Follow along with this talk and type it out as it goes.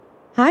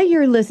Hi,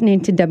 you're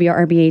listening to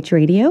WRBH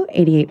Radio,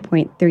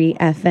 88.3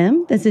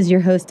 FM. This is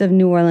your host of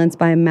New Orleans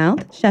by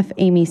Mouth, Chef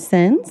Amy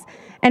Sins.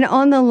 And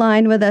on the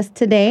line with us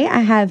today, I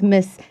have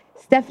Miss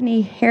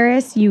Stephanie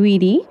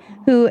Harris-Uyidi,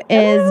 who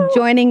is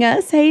joining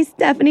us. Hey,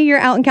 Stephanie, you're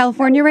out in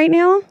California right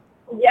now?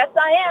 Yes,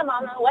 I am.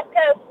 I'm on the West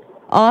Coast.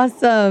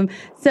 Awesome.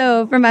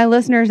 So for my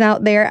listeners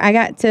out there, I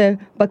got to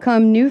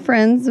become new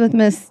friends with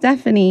Miss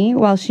Stephanie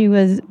while she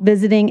was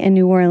visiting in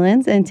New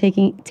Orleans and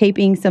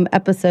taping some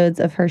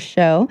episodes of her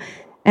show.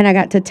 And I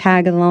got to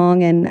tag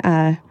along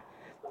and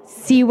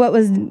see what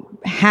was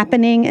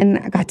happening, and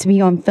I got to be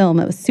on film.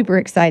 It was super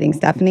exciting,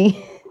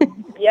 Stephanie.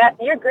 Yeah,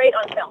 you're great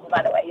on film,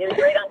 by the way. You're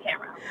great on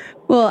camera.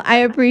 Well, I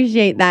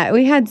appreciate that.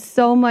 We had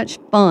so much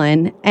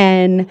fun,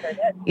 and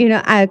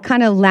I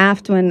kind of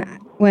laughed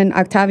when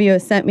Octavio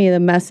sent me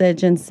the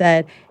message and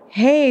said,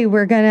 "Hey,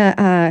 we're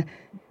gonna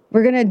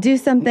do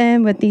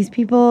something with these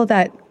people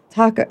that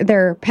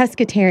they're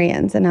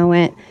pescatarians," and I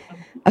went,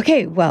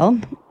 "Okay, well."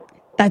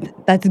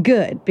 That's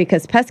good,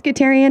 because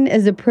pescatarian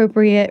is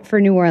appropriate for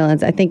New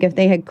Orleans. I think if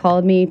they had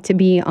called me to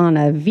be on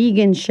a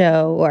vegan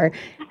show or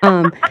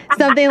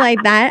something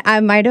like that, I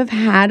might have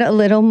had a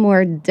little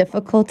more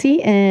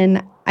difficulty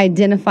in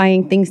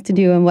identifying things to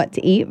do and what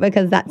to eat,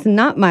 because that's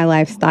not my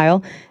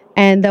lifestyle.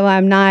 And though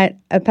I'm not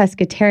a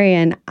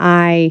pescatarian,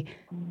 I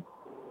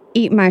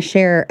eat my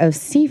share of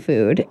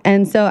seafood.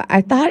 And so I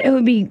thought it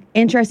would be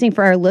interesting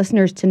for our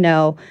listeners to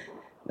know,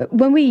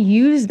 when we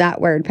use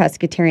that word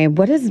pescatarian,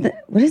 what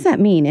does that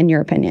mean in your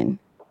opinion?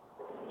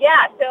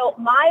 Yeah, so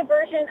my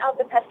version of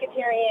the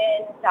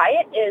pescatarian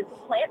diet is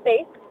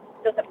plant-based.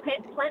 So it's a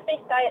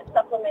plant-based diet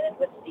supplemented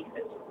with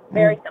seafood.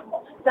 Very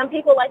simple. Some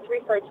people like to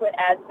refer to it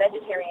as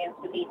vegetarians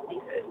who eat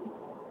seafood.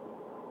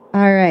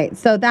 All right,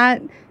 so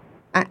that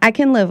I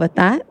can live with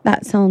that.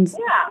 That sounds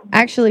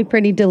actually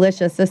pretty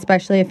delicious,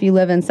 especially if you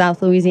live in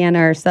South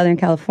Louisiana or Southern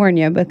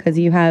California, because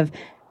you have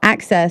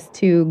access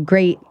to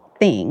great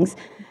things.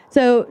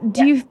 So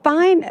do you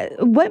find,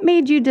 what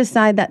made you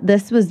decide that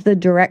this was the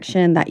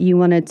direction that you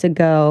wanted to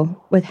go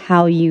with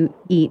how you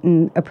eat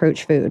and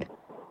approach food?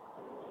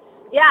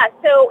 Yeah,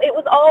 so it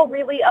was all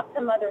really up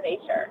to Mother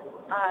Nature.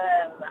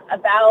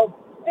 About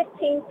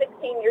 15,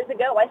 16 years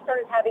ago, I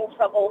started having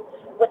trouble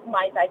with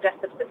my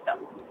digestive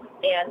system.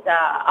 And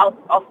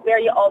I'll spare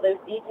you all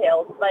those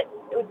details, but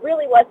it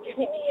really was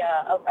giving me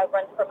a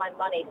run for my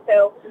money.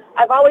 So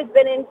I've always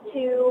been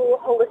into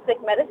holistic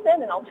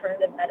medicine and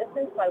alternative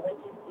medicine, so I went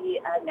to see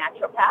a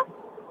naturopath.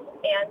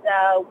 And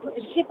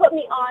she put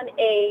me on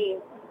a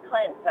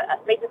cleanse,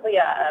 basically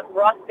a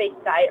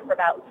broth-based diet for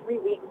about 3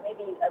 weeks,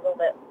 maybe a little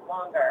bit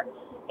longer.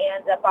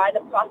 And by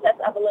the process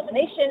of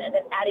elimination and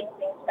then adding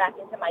things back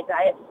into my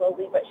diet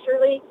slowly but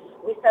surely,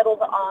 we settled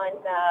on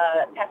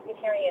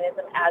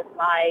pescatarianism as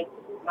my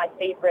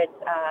favorite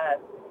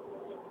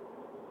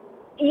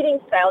eating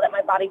style that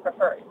my body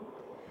prefers.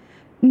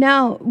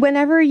 Now,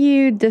 whenever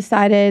you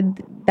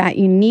decided that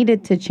you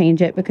needed to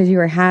change it because you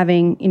were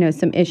having,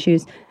 some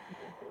issues,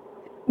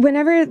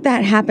 whenever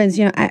that happens,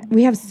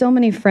 we have so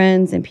many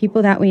friends and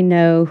people that we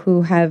know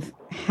who have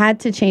had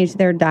to change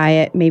their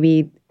diet,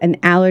 maybe an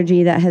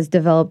allergy that has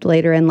developed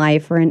later in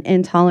life or an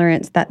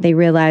intolerance that they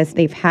realize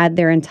they've had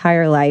their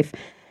entire life.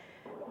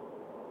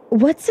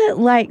 What's it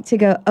like to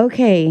go,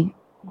 okay,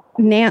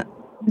 now,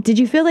 did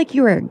you feel like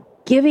you were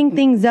giving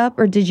things up,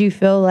 or did you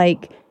feel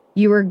like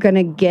you were going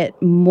to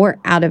get more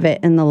out of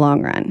it in the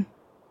long run?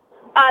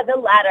 The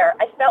latter.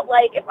 I felt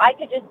like if I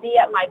could just be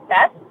at my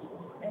best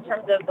in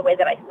terms of the way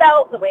that I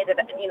felt, the way that,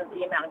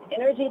 the amount of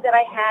energy that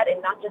I had,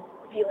 and not just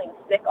feeling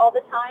sick all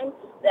the time,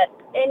 that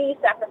any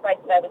sacrifice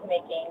that I was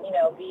making,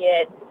 be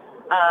it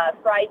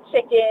fried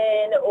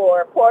chicken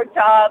or pork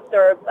chops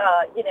or,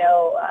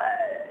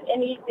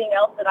 anything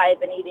else that I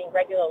had been eating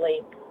regularly,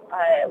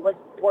 was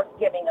worth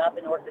giving up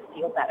in order to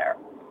feel better.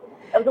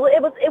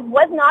 It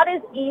was not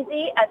as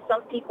easy as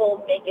some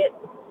people make it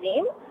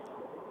seem,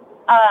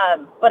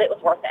 but it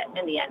was worth it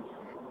in the end.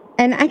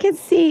 And I can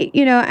see,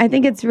 I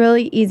think it's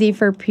really easy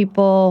for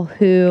people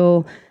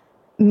who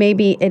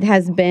maybe it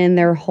has been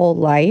their whole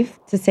life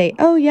to say,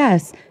 oh,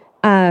 yes.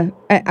 I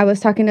was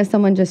talking to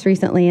someone just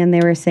recently, and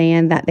they were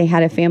saying that they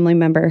had a family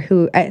member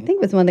who I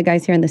think was one of the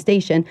guys here in the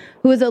station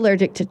who was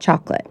allergic to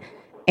chocolate.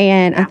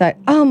 And I thought,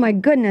 oh, my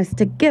goodness,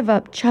 to give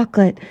up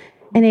chocolate.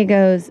 And he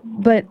goes,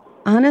 but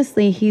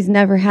honestly, he's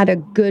never had a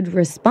good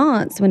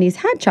response when he's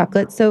had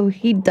chocolate, so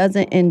he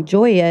doesn't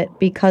enjoy it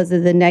because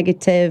of the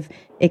negative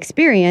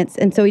experience.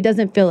 And so he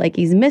doesn't feel like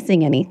he's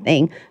missing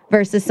anything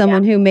versus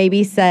someone who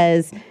maybe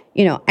says,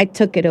 I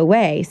took it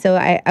away. So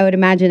I would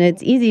imagine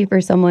it's easy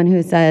for someone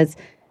who says,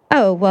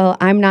 oh, well,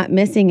 I'm not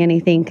missing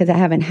anything because I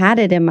haven't had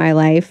it in my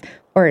life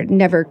or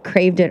never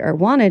craved it or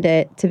wanted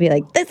it, to be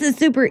like, this is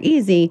super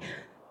easy.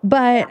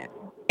 But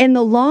in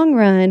the long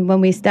run,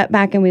 when we step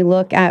back and we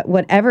look at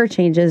whatever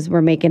changes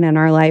we're making in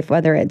our life,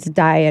 whether it's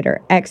diet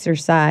or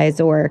exercise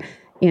or,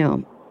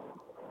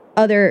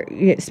 other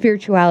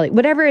spirituality,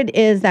 whatever it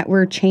is that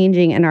we're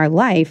changing in our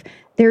life,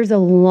 there's a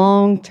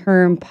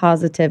long-term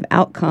positive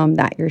outcome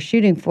that you're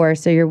shooting for,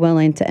 so you're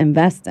willing to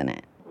invest in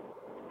it.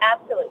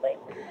 Absolutely.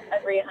 I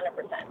agree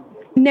 100%.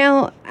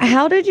 Now,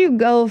 how did you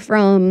go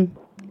from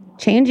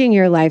changing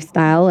your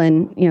lifestyle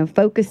and,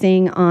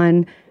 focusing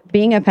on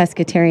being a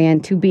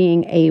pescatarian to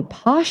being a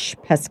posh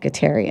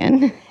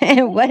pescatarian?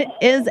 And what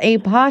is a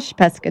posh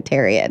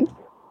pescatarian?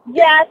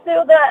 Yeah,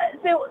 so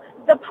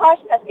the Posh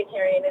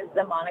Pescatarian is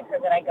the moniker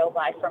that I go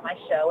by for my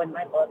show and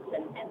my books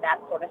and that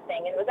sort of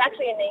thing. And it was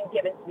actually a name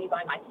given to me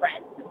by my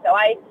friends. So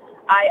I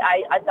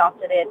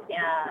adopted it,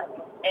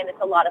 and it's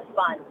a lot of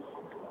fun.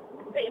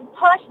 The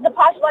Posh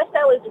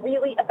lifestyle is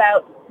really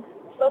about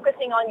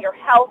focusing on your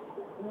health,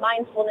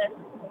 mindfulness,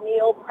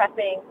 meal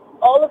prepping,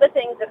 all of the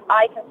things that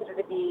I consider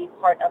to be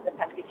part of the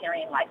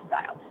pescatarian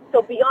lifestyle.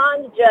 So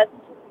beyond just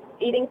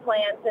eating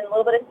plants and a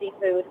little bit of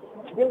seafood,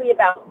 it's really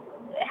about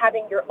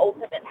having your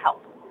ultimate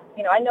health.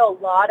 I know a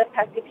lot of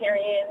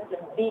pescatarians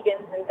and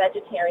vegans and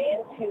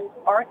vegetarians who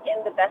aren't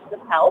in the best of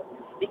health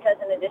because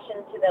in addition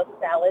to those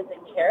salads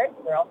and carrots,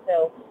 they're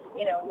also,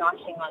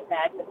 noshing on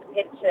bags of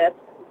potato chips,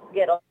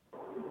 Skittles,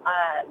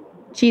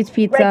 cheese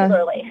pizza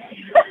regularly.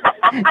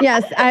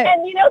 Yes,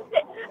 and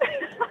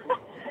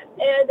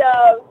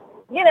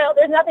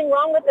there's nothing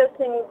wrong with those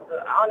things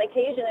on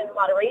occasion in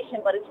moderation,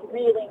 but it's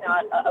really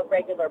not a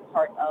regular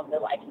part of the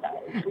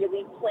lifestyle. It's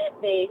really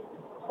plant-based,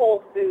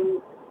 whole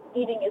food,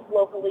 eating as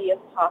locally as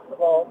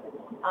possible,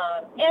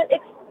 and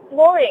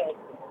exploring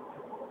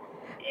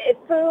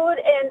food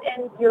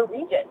and your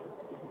region.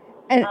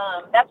 and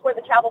That's where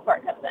the travel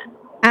part comes in.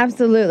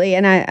 absolutely.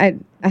 And I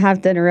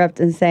have to interrupt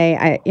and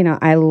say,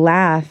 I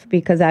laugh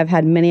because I've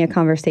had many a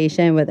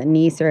conversation with a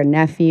niece or a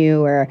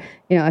nephew or,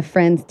 a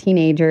friend's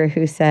teenager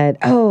who said,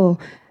 "Oh,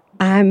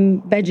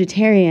 I'm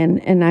vegetarian."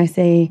 And I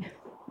say,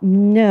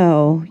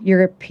 "No,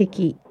 you're a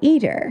picky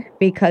eater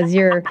because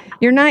you're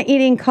not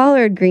eating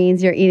collard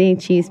greens, you're eating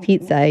cheese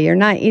pizza. You're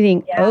not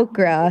eating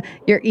okra,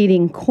 you're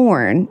eating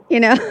corn."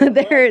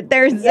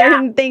 There's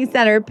certain things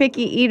that are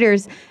picky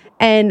eaters.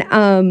 And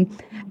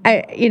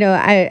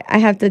I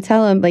have to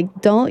tell them, like,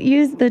 don't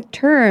use the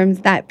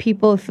terms that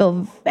people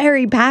feel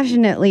very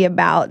passionately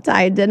about to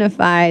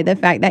identify the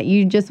fact that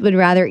you just would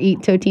rather eat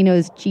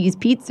Totino's cheese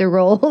pizza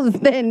rolls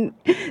than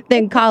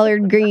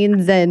collard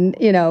greens and,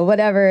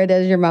 whatever it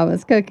is your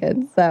mama's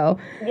cooking. So,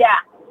 yeah.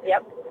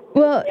 Yep.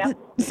 Well,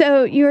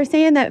 so you were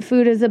saying that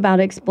food is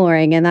about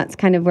exploring, and that's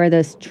kind of where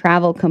this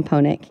travel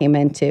component came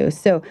into.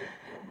 So,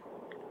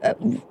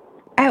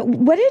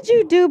 what did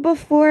you do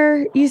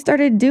before you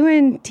started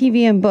doing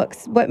TV and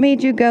books? What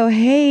made you go,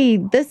 "Hey,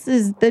 this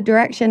is the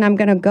direction I'm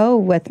going to go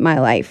with my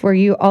life"? Were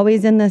you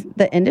always in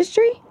the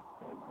industry?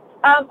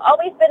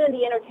 Always been in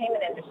the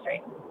entertainment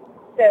industry.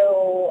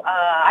 So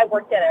I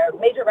worked at a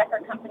major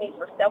record company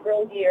for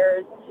several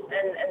years,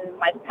 and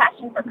my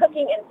passion for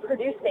cooking and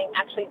producing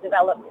actually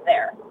developed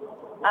there.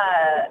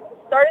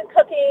 Started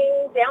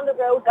cooking down the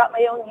road, got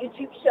my own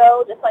YouTube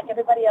show, just like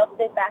everybody else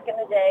did back in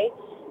the day.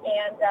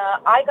 And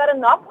I got a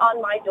knock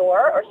on my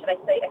door, or should I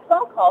say a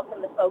phone call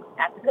from the folks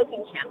at the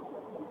cooking channel.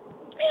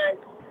 And,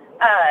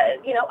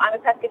 I'm a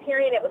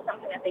pescatarian. It was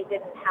something that they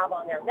didn't have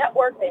on their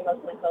network. They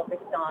mostly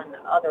focused on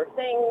other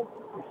things.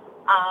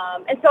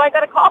 And so I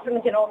got a call from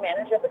the general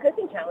manager of the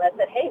cooking channel that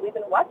said, "Hey, we've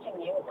been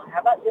watching you. How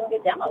about doing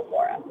a demo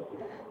for us?"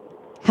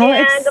 How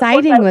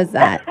exciting was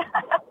that?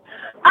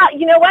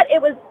 You know what?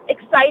 It was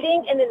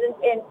exciting, and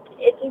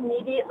it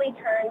immediately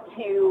turned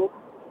to,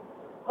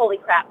 holy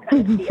crap,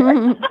 kind of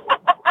fear.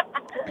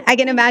 I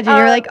can imagine.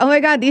 You're like, "Oh my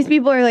God, these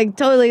people are like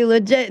totally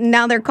legit, and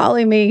now they're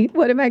calling me.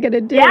 What am I going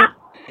to do?" Yeah,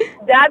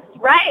 that's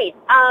right.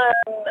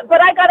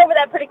 But I got over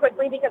that pretty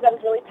quickly because I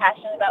was really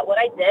passionate about what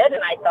I did,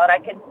 and I thought I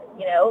could,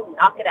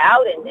 knock it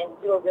out and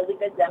do a really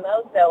good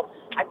demo. So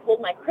I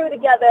pulled my crew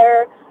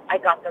together. I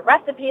got the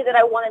recipe that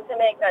I wanted to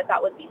make that I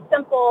thought would be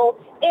simple,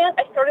 and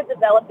I started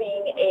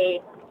developing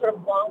a sort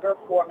of longer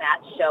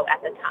format show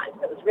at the time.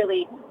 So it was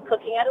really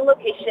cooking at a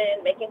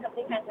location, making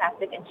something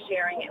fantastic, and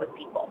sharing it with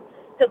people.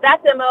 So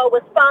that demo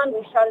was fun.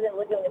 We shot it in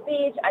Laguna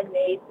Beach. I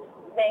made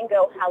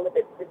mango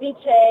halibut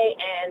ceviche,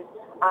 and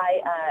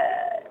I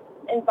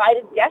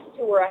invited guests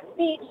who were on the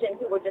beach and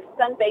who were just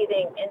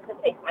sunbathing in to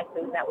taste my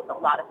food, and that was a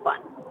lot of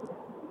fun.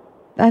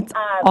 That's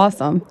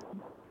awesome.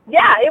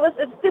 Yeah,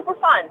 it's super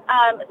fun.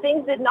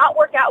 Things did not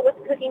work out with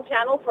the cooking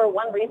channel for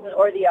one reason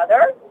or the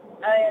other,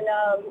 and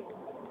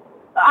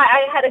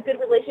I had a good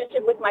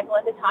relationship with Michael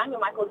at the time, and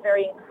Michael was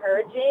very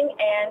encouraging,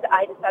 and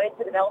I decided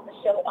to develop the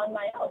show on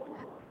my own.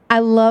 I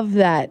love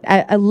that.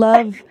 I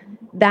love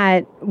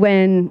that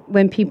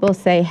when people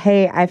say,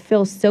 "Hey, I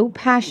feel so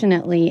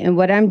passionately in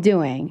what I'm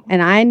doing,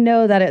 and I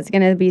know that it's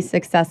going to be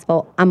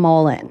successful. I'm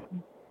all in."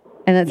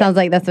 And it sounds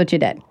like that's what you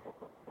did.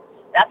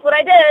 That's what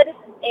I did,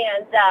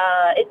 and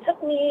it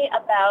took me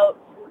about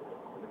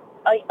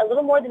a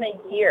little more than a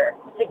year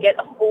to get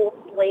a full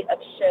slate of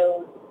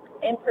shows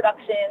in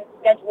production,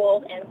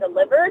 scheduled, and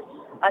delivered.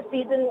 A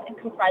season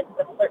comprises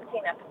of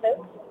 13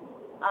 episodes.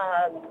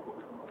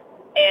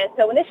 And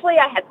so initially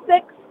I had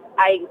 6.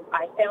 I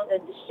found a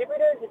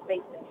distributor who's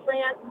based in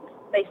France.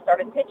 They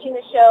started pitching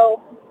the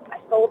show. I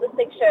sold the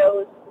 6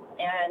 shows,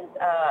 and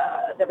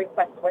the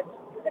request was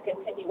to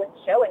continue with the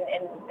show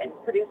and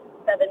produce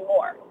 7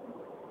 more.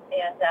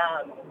 And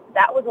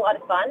that was a lot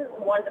of fun.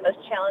 One of the most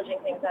challenging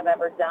things I've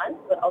ever done,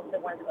 but also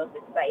one of the most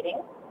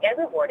exciting and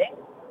rewarding.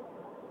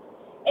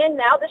 And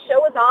now the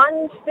show is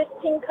on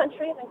 15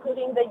 countries,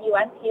 including the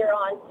U.S. here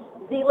on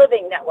the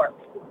Living Network.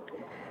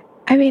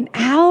 I mean,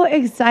 how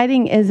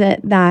exciting is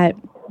it that,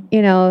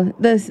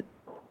 this,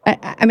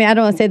 I mean, I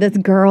don't want to say this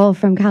girl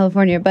from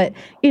California, but,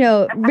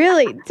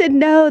 really to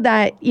know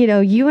that,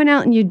 you went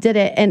out and you did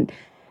it. And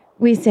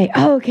we say,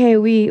 oh, okay,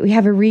 we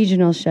have a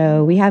regional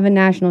show. We have a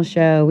national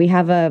show. We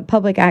have a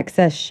public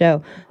access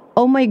show.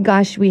 Oh my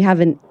gosh, we have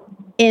an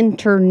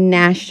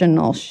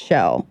international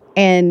show.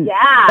 And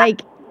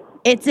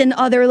it's in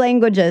other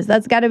languages.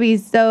 That's got to be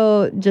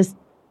so just,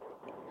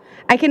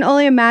 I can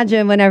only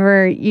imagine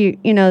whenever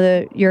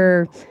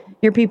your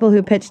people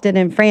who pitched it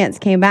in France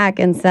came back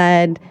and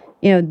said,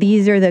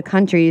 these are the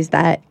countries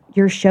that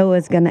your show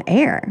is going to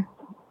air.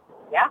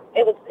 Yeah,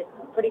 it's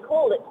pretty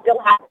cool. It still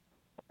has,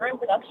 we're in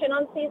production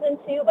on season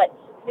 2, but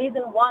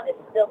season 1 is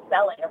still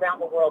selling around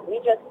the world. We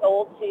just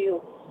sold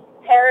to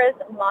Paris,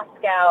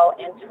 Moscow,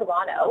 and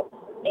Toronto.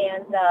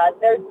 And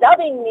they're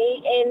dubbing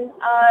me in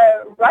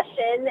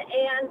Russian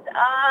and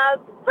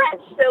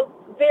French. So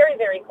very,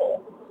 very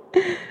cool.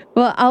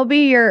 Well, I'll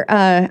be your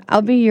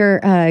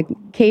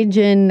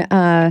Cajun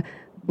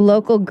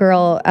local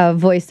girl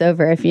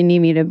voiceover if you need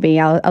me to be.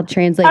 I'll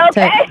translate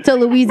to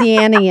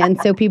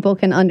Louisianian so people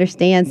can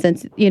understand.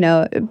 Since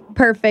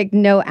perfect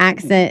no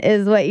accent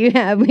is what you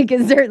have, we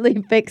can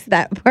certainly fix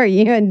that for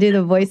you and do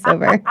the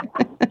voiceover.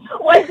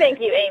 Well, thank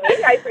you,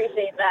 Amy. I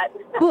appreciate that.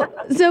 Well,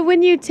 so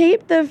when you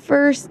taped the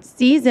first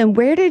season,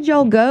 where did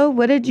y'all go?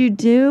 What did you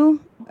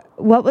do?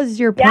 What was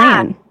your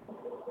plan?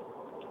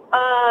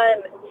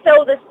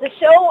 So the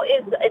show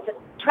it's a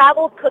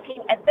travel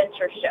cooking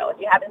adventure show. If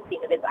you haven't seen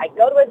it, I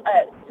go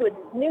to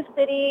a new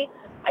city,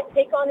 I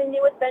take on a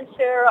new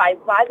adventure, I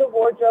buy the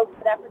wardrobe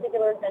for that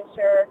particular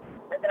adventure,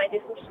 and then I do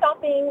some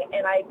shopping,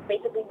 and I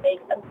basically make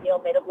a meal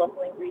made of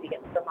local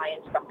ingredients for my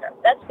instructor.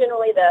 That's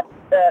generally the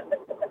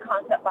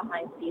concept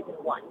behind season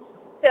 1.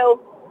 So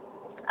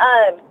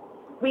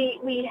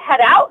we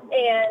head out,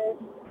 and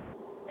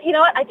you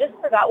know what? I just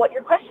forgot what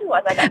your question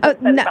was.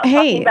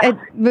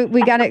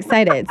 We got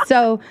excited.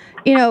 So,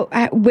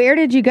 where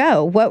did you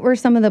go? What were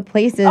some of the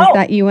places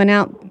that you went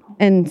out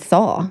and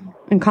saw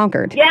and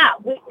conquered? Yeah,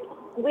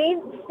 we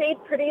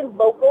stayed pretty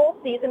local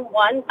season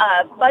 1.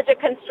 Budget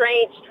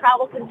constraints,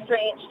 travel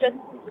constraints, just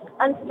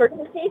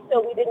uncertainty.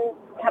 So we didn't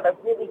have a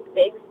really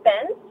big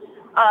spend.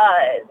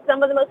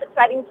 Some of the most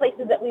exciting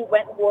places that we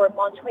went were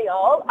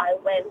Montreal. I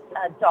went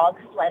dog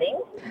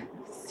sledding.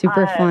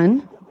 Super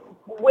fun.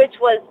 Which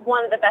was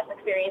one of the best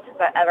experiences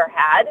I ever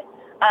had.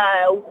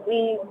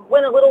 We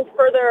went a little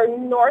further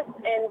north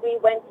and we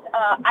went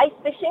ice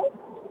fishing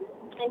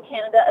in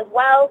Canada as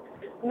well.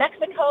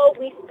 Mexico,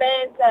 we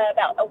spent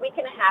about a week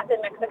and a half in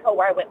Mexico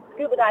where I went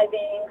scuba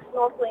diving,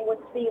 snorkeling with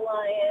sea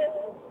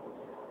lions,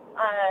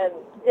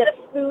 did a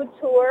food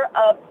tour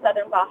of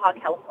southern Baja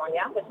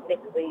California, which is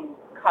basically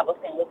Cabo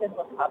San Lucas,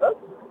 Los Cabos.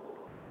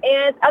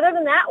 And other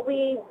than that,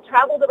 we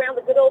traveled around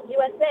the good old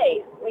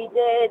USA. We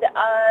did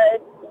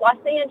Los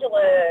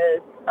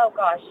Angeles. Oh,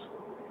 gosh.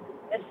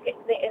 It's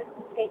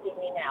escaping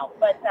me now.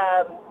 But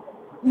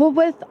well,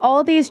 with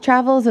all these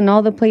travels and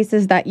all the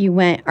places that you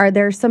went, are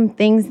there some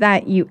things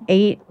that you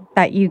ate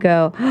that you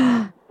go,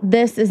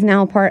 this is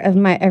now part of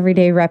my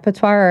everyday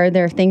repertoire? Or are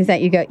there things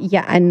that you go,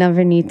 yeah, I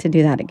never need to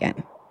do that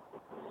again?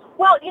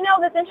 Well,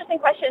 that's an interesting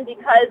question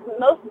because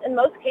in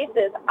most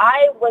cases,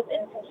 I was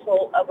in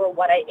control over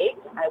what I ate.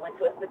 I went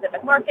to a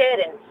specific market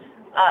and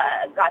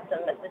got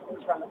some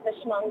assistance from a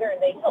fishmonger,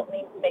 and they helped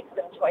me make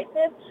some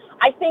choices.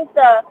 I think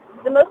the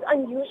most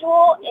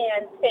unusual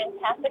and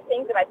fantastic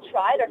things that I've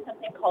tried are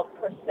something called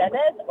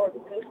percebes or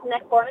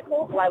gooseneck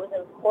barnacles while I was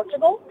in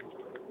Portugal.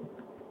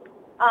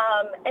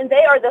 And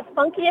they are the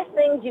funkiest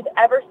things you've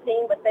ever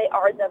seen, but they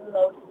are the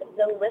most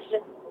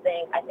delicious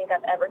thing I think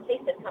I've ever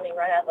tasted coming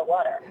right out of the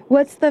water.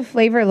 What's the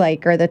flavor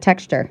like or the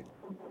texture?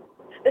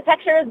 The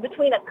texture is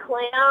between a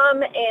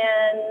clam and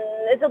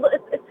it's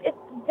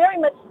very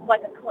much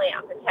like a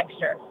clam, the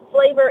texture.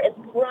 Flavor is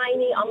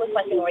briny, almost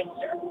like an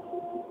oyster.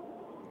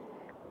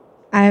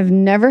 I've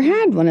never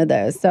had one of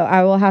those, so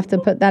I will have to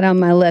put that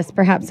on my list.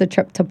 Perhaps a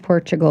trip to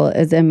Portugal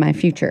is in my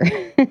future.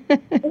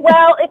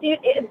 Well,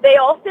 they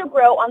also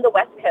grow on the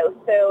West Coast,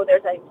 so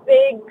there's a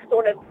big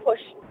sort of push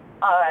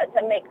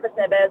to make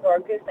percebes or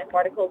gooseneck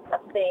barnacles of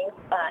things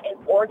in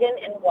Oregon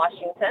and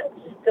Washington.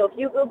 So if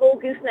you Google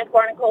gooseneck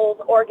barnacles,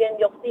 Oregon,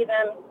 you'll see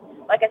them.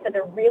 Like I said,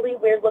 they're really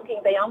weird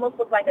looking. They almost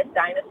look like a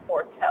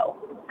dinosaur toe.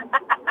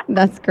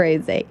 That's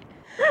crazy.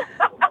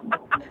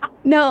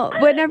 No,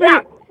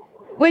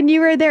 when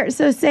you were there,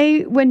 so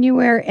say when you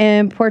were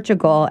in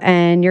Portugal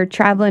and you're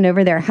traveling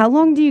over there, how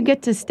long do you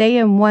get to stay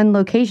in one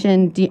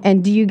location? Do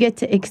you get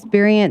to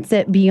experience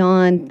it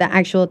beyond the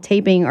actual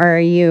taping, or are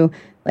you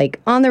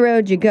like on the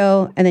road, you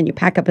go, and then you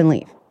pack up and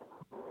leave?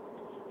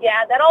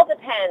 Yeah, that all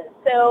depends.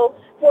 So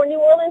for New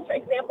Orleans, for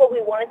example,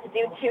 we wanted to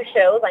do 2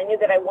 shows. I knew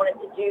that I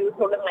wanted to do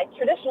sort of my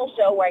traditional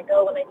show where I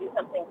go and I do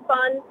something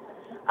fun.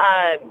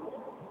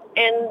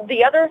 And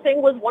the other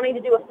thing was wanting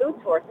to do a food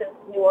tour since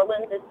New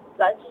Orleans is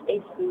such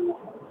a food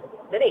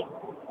city.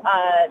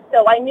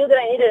 So I knew that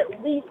I needed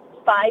at least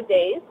 5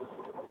 days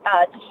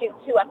to shoot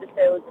 2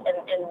 episodes,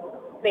 and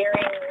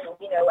bearing,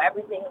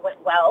 everything went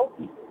well,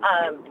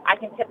 I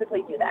can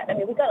typically do that. I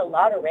mean, we got a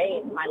lot of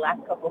rain my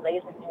last couple of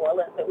days in New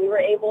Orleans, but we were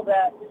able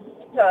to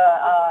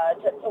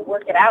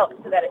work it out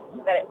so that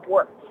it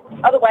worked.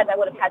 Otherwise, I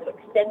would have had to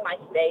extend my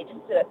stay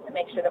just to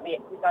make sure that we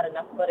got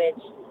enough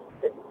footage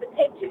to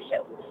tape 2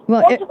 shows.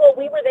 Well, Portugal,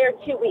 we were there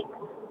 2 weeks.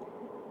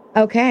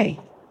 Okay.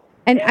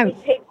 And we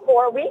taped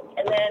 4 weeks,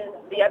 and then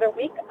the other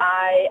week,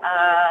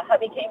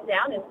 hubby came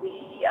down and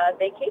we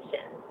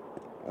vacationed.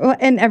 Well,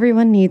 and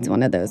everyone needs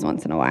one of those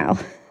once in a while.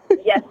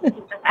 Yes,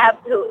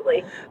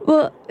 absolutely.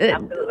 Well,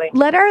 absolutely.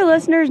 Let our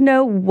listeners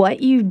know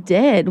what you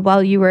did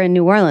while you were in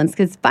New Orleans,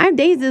 because 5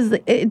 days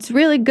it's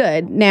really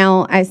good.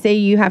 Now, I say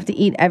you have to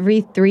eat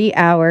every 3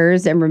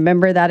 hours, and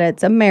remember that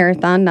it's a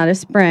marathon, not a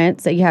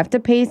sprint, so you have to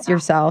pace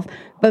yourself.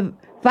 But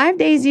 5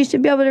 days, you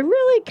should be able to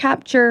really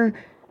capture,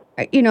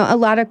 a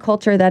lot of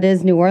culture that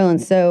is New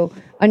Orleans. So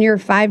on your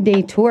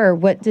 5-day tour,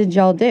 what did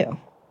y'all do?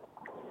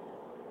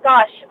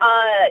 Gosh,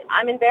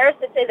 I'm embarrassed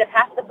to say that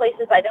half the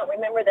places I don't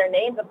remember their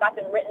names. I've got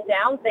them written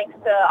down thanks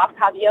to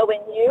Octavio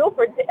and you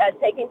for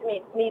taking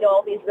me to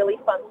all these really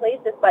fun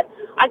places. But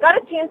I got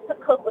a chance to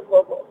cook with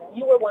locals.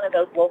 You were one of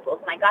those locals,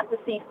 and I got to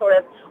see sort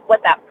of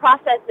what that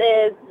process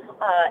is,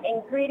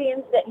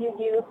 ingredients that you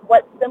use,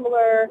 what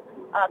similar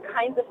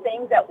kinds of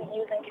things that we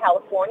use in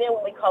California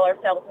when we call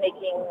ourselves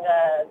making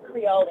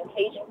Creole and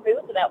Cajun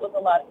food. So that was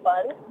a lot of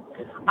fun.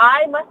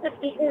 I must have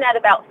eaten at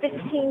about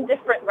 15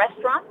 different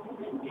restaurants,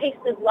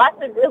 tasted lots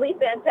of really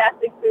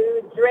fantastic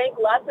food, drank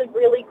lots of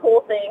really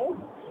cool things,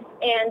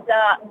 and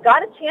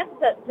got a chance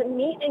to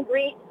meet and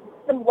greet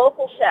some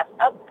local chefs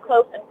up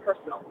close and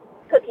personal,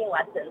 cooking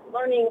lessons,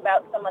 learning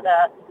about some of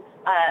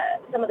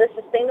the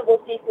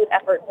sustainable seafood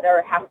efforts that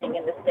are happening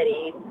in the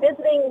city,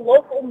 visiting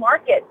local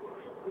markets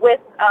with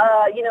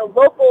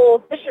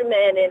local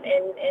fishermen and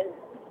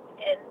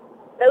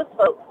those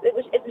folks. It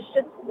was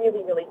just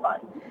really, really fun.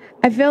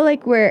 I feel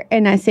like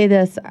and I say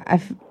this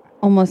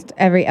almost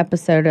every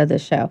episode of the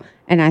show,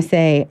 and I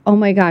say, oh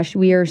my gosh,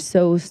 we are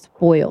so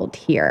spoiled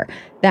here.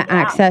 The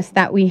access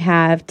that we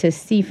have to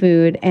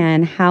seafood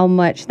and how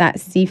much that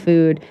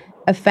seafood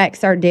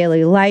affects our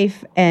daily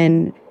life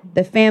and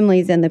the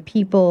families and the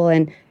people.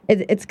 And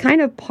it's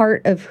kind of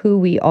part of who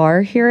we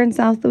are here in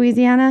South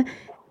Louisiana.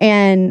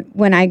 And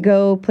when I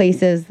go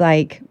places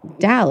like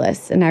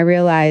Dallas and I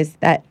realize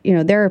that,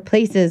 there are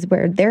places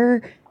where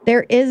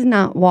there is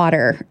not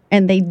water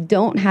and they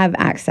don't have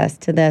access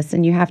to this,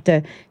 and you have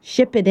to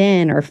ship it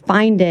in or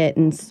find it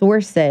and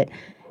source it.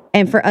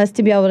 And for us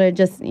to be able to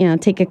just,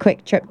 take a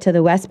quick trip to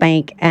the West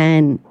Bank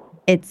and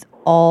it's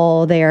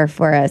all there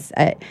for us.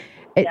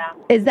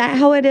 Is that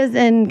how it is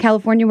in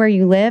California where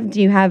you live?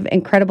 Do you have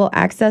incredible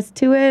access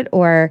to it,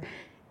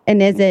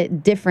 and is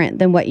it different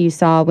than what you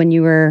saw when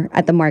you were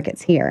at the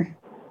markets here?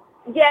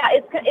 Yeah,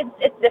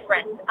 it's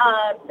different.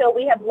 So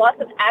we have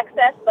lots of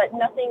access, but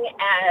nothing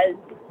as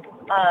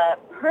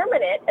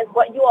permanent as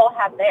what you all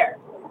have there.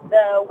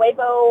 The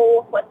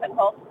Weibo, what's it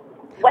called?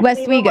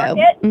 Westwego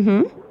market.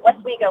 Mm-hmm.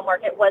 Westwego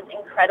market was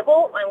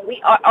incredible,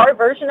 and our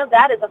version of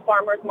that is a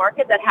farmer's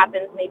market that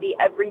happens maybe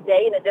every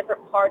day in a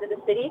different part of the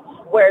city,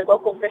 where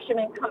local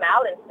fishermen come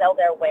out and sell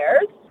their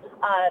wares.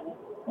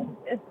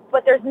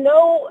 But there's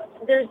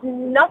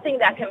nothing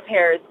that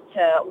compares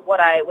to what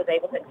I was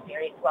able to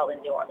experience while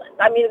in New Orleans.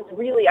 I mean, I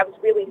was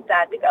really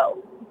sad to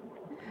go.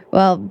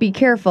 Well, be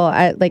careful.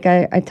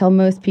 I tell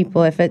most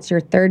people, if it's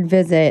your third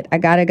visit, I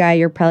got a guy,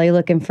 you're probably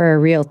looking for a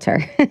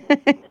realtor.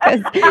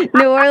 Because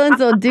New Orleans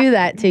will do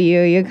that to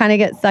you. You kind of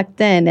get sucked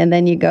in, and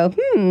then you go,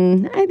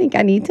 I think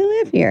I need to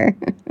live here.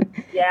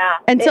 Yeah.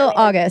 Until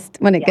August,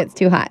 when it gets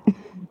too hot.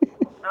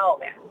 Oh,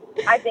 man.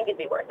 I think it'd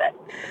be worth it.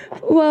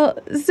 Well,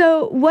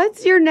 so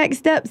what's your next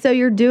step? So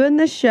you're doing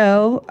the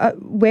show.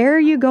 Where are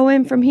you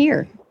going from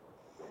here?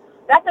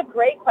 That's a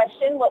great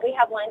question. What we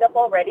have lined up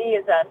already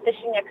is a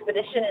fishing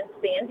expedition in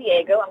San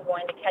Diego. I'm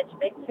going to catch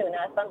big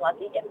tuna if I'm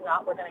lucky. If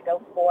not, we're going to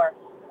go for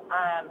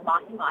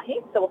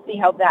mahi-mahi. So we'll see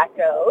how that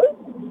goes.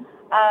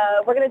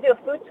 We're going to do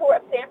a food tour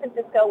of San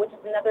Francisco, which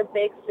is another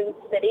big food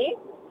city.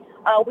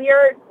 We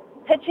are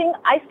pitching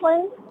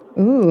Iceland.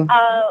 Ooh.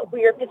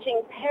 We are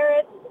pitching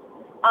Paris.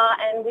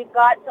 And we've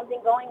got something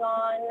going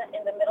on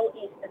in the Middle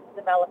East that's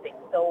developing.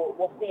 So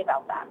we'll see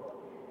about that.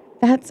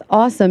 That's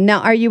awesome.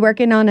 Now, are you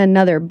working on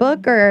another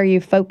book, or are you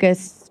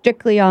focused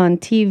strictly on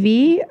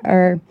TV,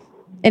 or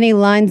any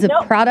lines of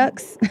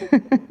products?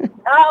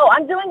 Oh,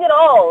 I'm doing it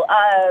all.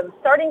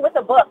 Starting with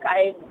a book.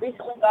 I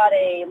recently got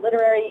a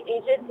literary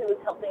agent who is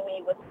helping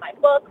me with my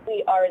book.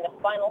 We are in the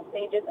final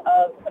stages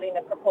of putting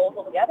the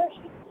proposal together.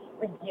 She's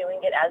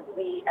reviewing it as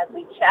we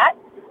chat,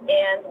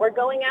 and we're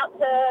going out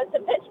to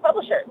pitch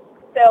publishers.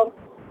 So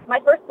my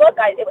first book,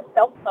 it was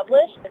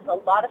self-published. It's a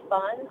lot of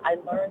fun. I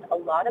learned a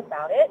lot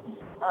about it.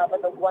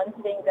 But the one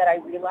thing that I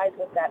realized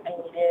was that I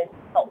needed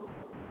help.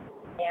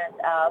 And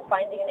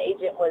finding an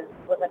agent was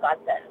a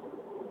godsend.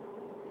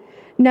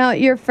 Now,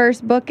 your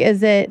first book,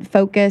 is it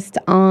focused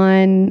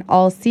on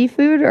all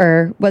seafood,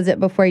 or was it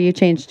before you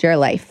changed your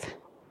life?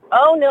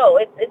 Oh no,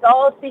 it's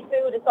all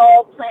seafood. It's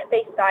all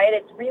plant-based diet.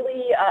 It's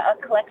really a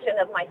collection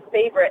of my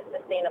favorite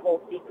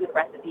sustainable seafood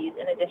recipes,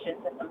 in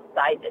addition to some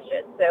side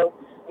dishes. So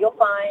you'll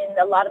find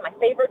a lot of my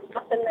favorite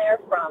stuff in there,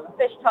 from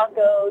fish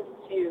tacos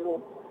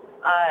to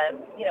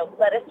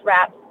lettuce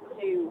wraps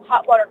to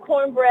hot water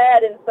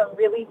cornbread and some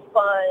really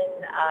fun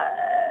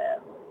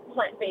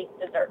plant-based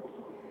desserts.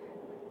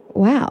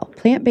 Wow,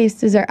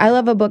 plant-based dessert. I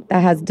love a book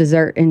that has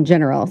dessert in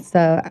general.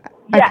 So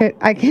Yeah.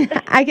 I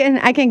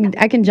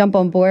can jump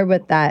on board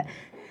with that.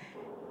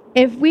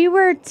 If we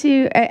were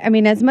to, I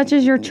mean, as much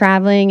as you're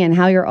traveling and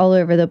how you're all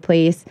over the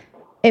place,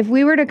 if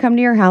we were to come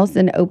to your house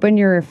and open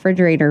your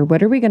refrigerator,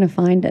 what are we going to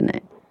find in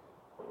it?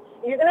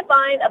 You're going to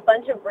find a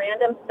bunch of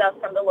random stuff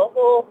from the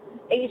local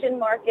Asian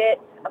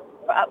market,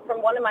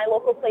 from one of my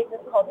local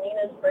places called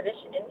Nina's British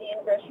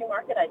Indian Grocery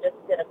Market. I just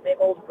did a big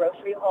old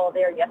grocery haul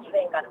there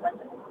yesterday and got a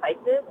bunch of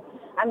spices.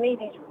 I made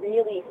these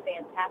really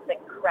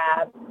fantastic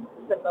crab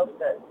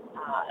samosas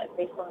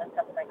based on the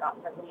stuff that I got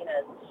from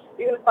Nina's.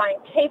 You're going to find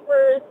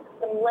capers,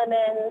 some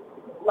lemons,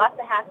 lots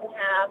of half and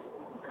half,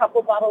 a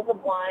couple bottles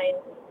of wine,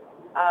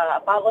 a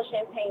bottle of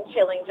champagne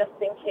chilling just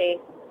in case,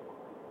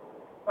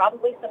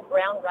 probably some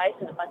brown rice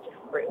and a bunch of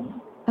fruit.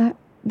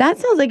 That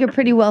sounds like a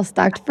pretty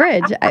well-stocked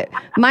fridge.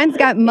 Mine's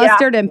got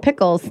mustard and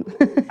pickles.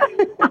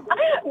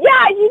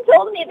 Yeah, you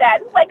told me that.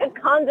 It's like a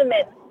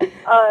condiment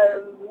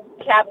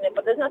cabinet,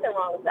 but there's nothing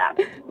wrong with that.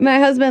 My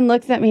husband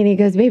looks at me and he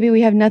goes, "Baby,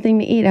 we have nothing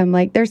to eat." I'm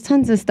like, "There's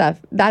tons of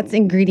stuff. That's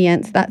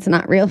ingredients. That's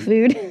not real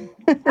food."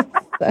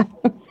 So.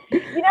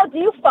 Do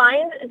you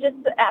find,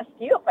 just to ask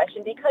you a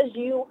question, because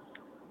you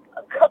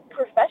cook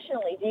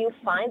professionally, do you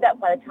find that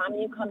by the time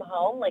you come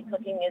home, like,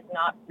 cooking is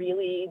not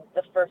really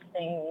the first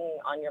thing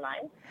on your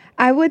mind?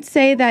 I would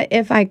say that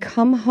if I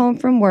come home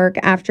from work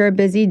after a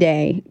busy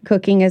day,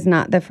 cooking is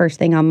not the first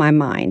thing on my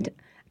mind.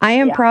 I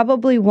am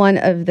probably one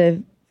of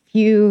the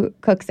few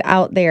cooks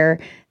out there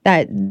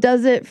that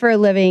does it for a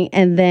living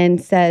and then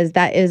says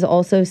that is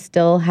also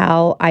still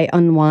how I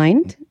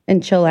unwind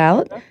and chill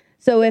out. Mm-hmm.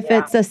 So if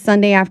it's a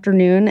Sunday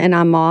afternoon and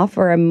I'm off,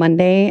 or a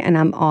Monday and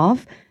I'm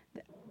off,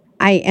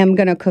 I am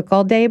going to cook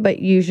all day, but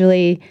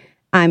usually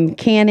I'm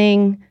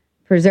canning,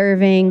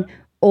 preserving,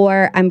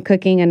 or I'm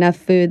cooking enough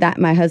food that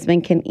my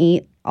husband can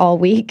eat all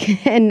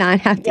week and not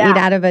have to eat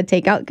out of a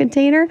takeout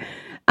container.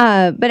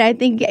 But I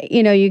think,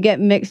 you get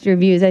mixed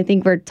reviews. I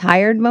think we're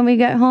tired when we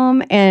get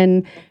home,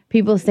 and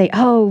people say,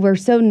 "Oh, we're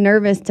so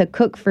nervous to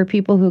cook for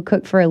people who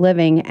cook for a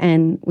living."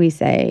 And we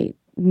say,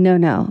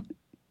 no,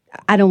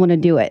 I don't want to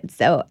do it.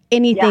 So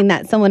anything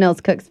that someone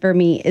else cooks for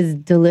me is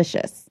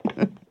delicious.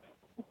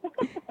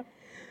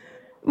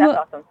 That's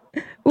awesome.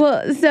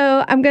 Well,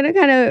 so I'm going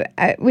to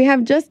we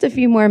have just a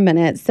few more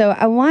minutes. So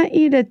I want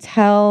you to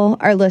tell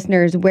our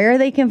listeners where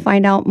they can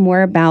find out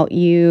more about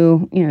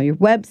you, your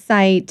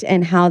website,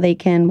 and how they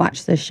can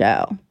watch the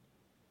show.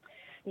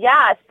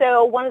 Yeah,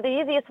 so one of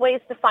the easiest ways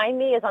to find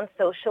me is on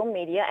social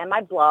media and my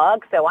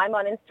blog. So I'm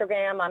on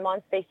Instagram, I'm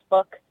on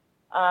Facebook,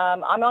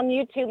 I'm on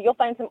YouTube. You'll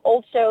find some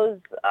old shows,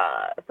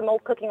 some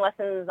old cooking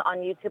lessons on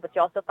YouTube, but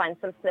you'll also find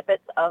some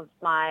snippets of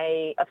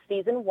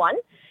season 1.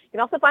 You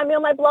can also find me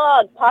on my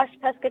blog,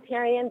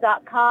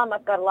 poshpescatarian.com.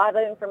 I've got a lot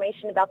of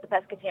information about the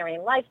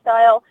pescatarian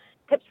lifestyle,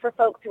 tips for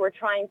folks who are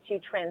trying to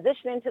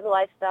transition into the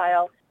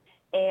lifestyle.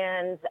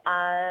 And,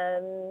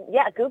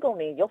 Google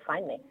me. You'll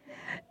find me.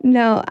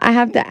 No, I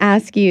have to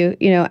ask you,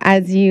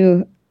 as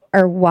you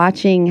are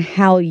watching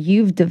how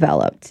you've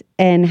developed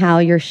and how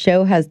your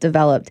show has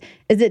developed,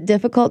 is it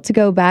difficult to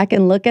go back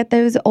and look at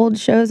those old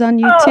shows on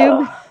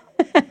YouTube?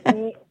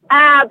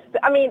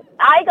 I mean,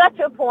 I got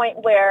to a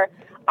point where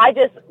I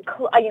just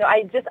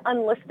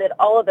unlisted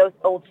all of those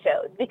old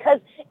shows because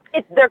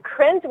they're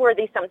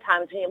cringeworthy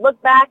sometimes when you look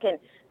back, and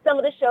some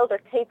of the shows are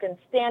taped in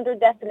standard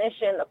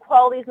definition. The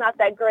quality's not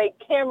that great.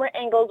 Camera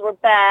angles were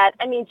bad.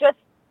 I mean, just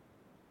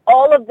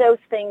all of those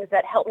things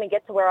that helped me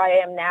get to where I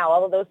am now,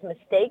 all of those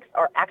mistakes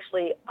are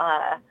actually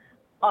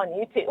on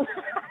YouTube.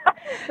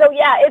 So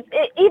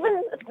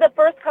even the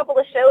first couple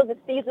of shows of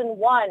season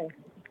 1,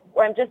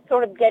 where I'm just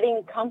sort of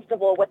getting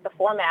comfortable with the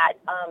format,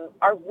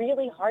 are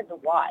really hard to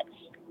watch.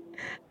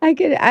 I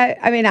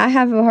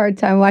have a hard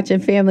time watching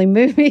family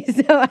movies,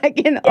 so I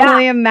can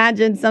only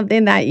imagine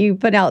something that you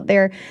put out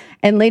there.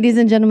 And ladies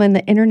and gentlemen,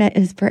 the internet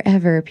is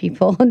forever,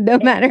 people. No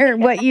matter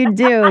what you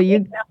do, I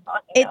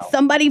know.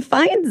 Somebody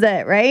finds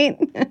it, right?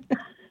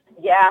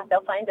 Yeah,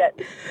 they'll find it.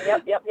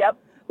 Yep.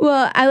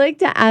 Well, I like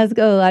to ask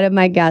a lot of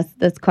my guests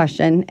this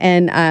question.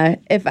 And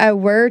if I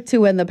were to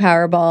win the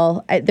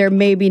Powerball, there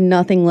may be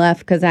nothing left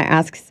because I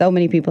ask so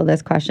many people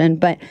this question.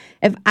 But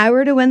if I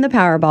were to win the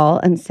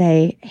Powerball and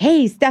say,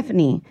 "Hey,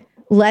 Stephanie,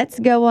 let's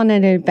go on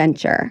an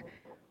adventure,"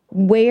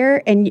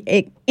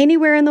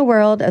 anywhere in the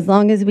world, as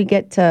long as we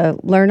get to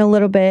learn a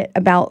little bit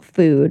about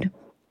food,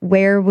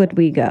 where would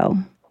we go?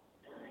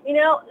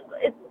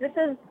 This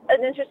is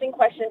an interesting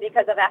question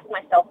because I've asked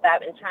myself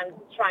that and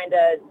trying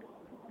to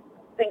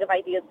think of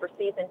ideas for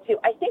season 2.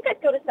 I think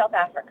I'd go to South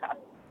Africa.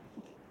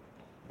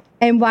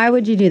 And why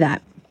would you do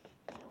that?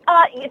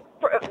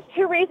 For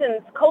two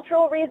reasons: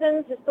 cultural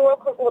reasons,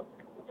 historical. Well,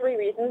 three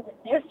reasons: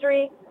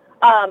 history,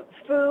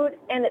 food,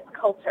 and its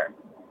culture.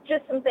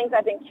 Just some things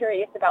I've been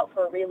curious about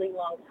for a really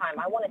long time.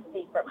 I want to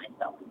see for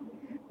myself.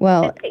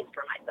 Well, and taste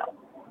for myself.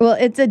 Well,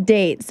 it's a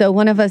date, so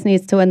one of us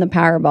needs to win the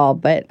Powerball,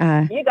 but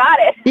you got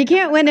it. You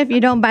can't win if you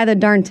don't buy the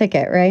darn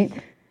ticket, right?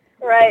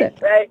 Right.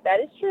 That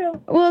is true.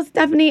 Well,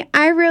 Stephanie,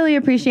 I really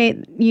appreciate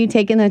you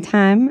taking the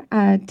time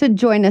to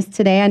join us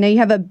today. I know you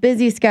have a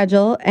busy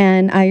schedule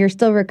and you're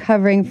still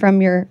recovering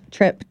from your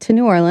trip to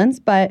New Orleans,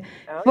 but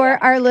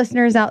for our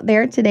listeners out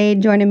there today,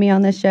 joining me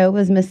on the show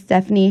was Miss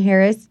Stephanie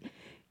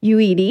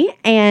Harris-Uyidi,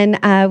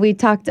 and we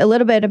talked a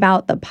little bit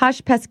about the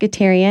Posh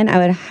Pescatarian. I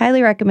would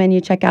highly recommend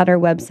you check out our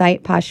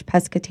website,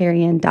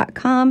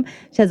 poshpescatarian.com.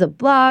 She has a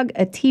blog,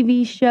 a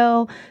TV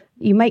show.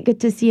 You might get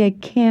to see a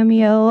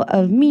cameo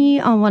of me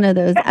on one of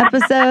those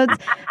episodes.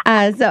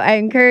 So I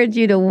encourage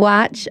you to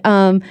watch.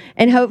 And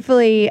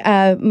hopefully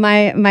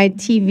my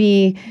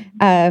TV,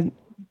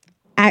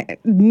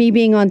 me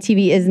being on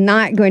TV is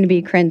not going to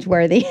be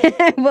cringeworthy.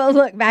 We'll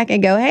look back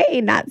and go,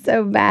 hey, not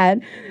so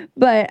bad.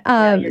 But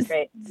you're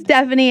great.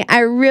 Stephanie, I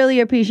really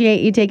appreciate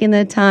you taking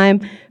the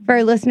time. For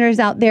our listeners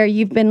out there,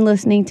 you've been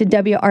listening to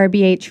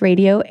WRBH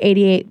Radio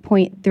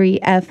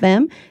 88.3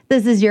 FM.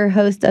 This is your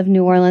host of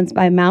New Orleans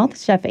by Mouth,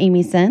 Chef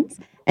Amy Sense.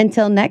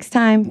 Until next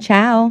time,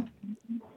 ciao.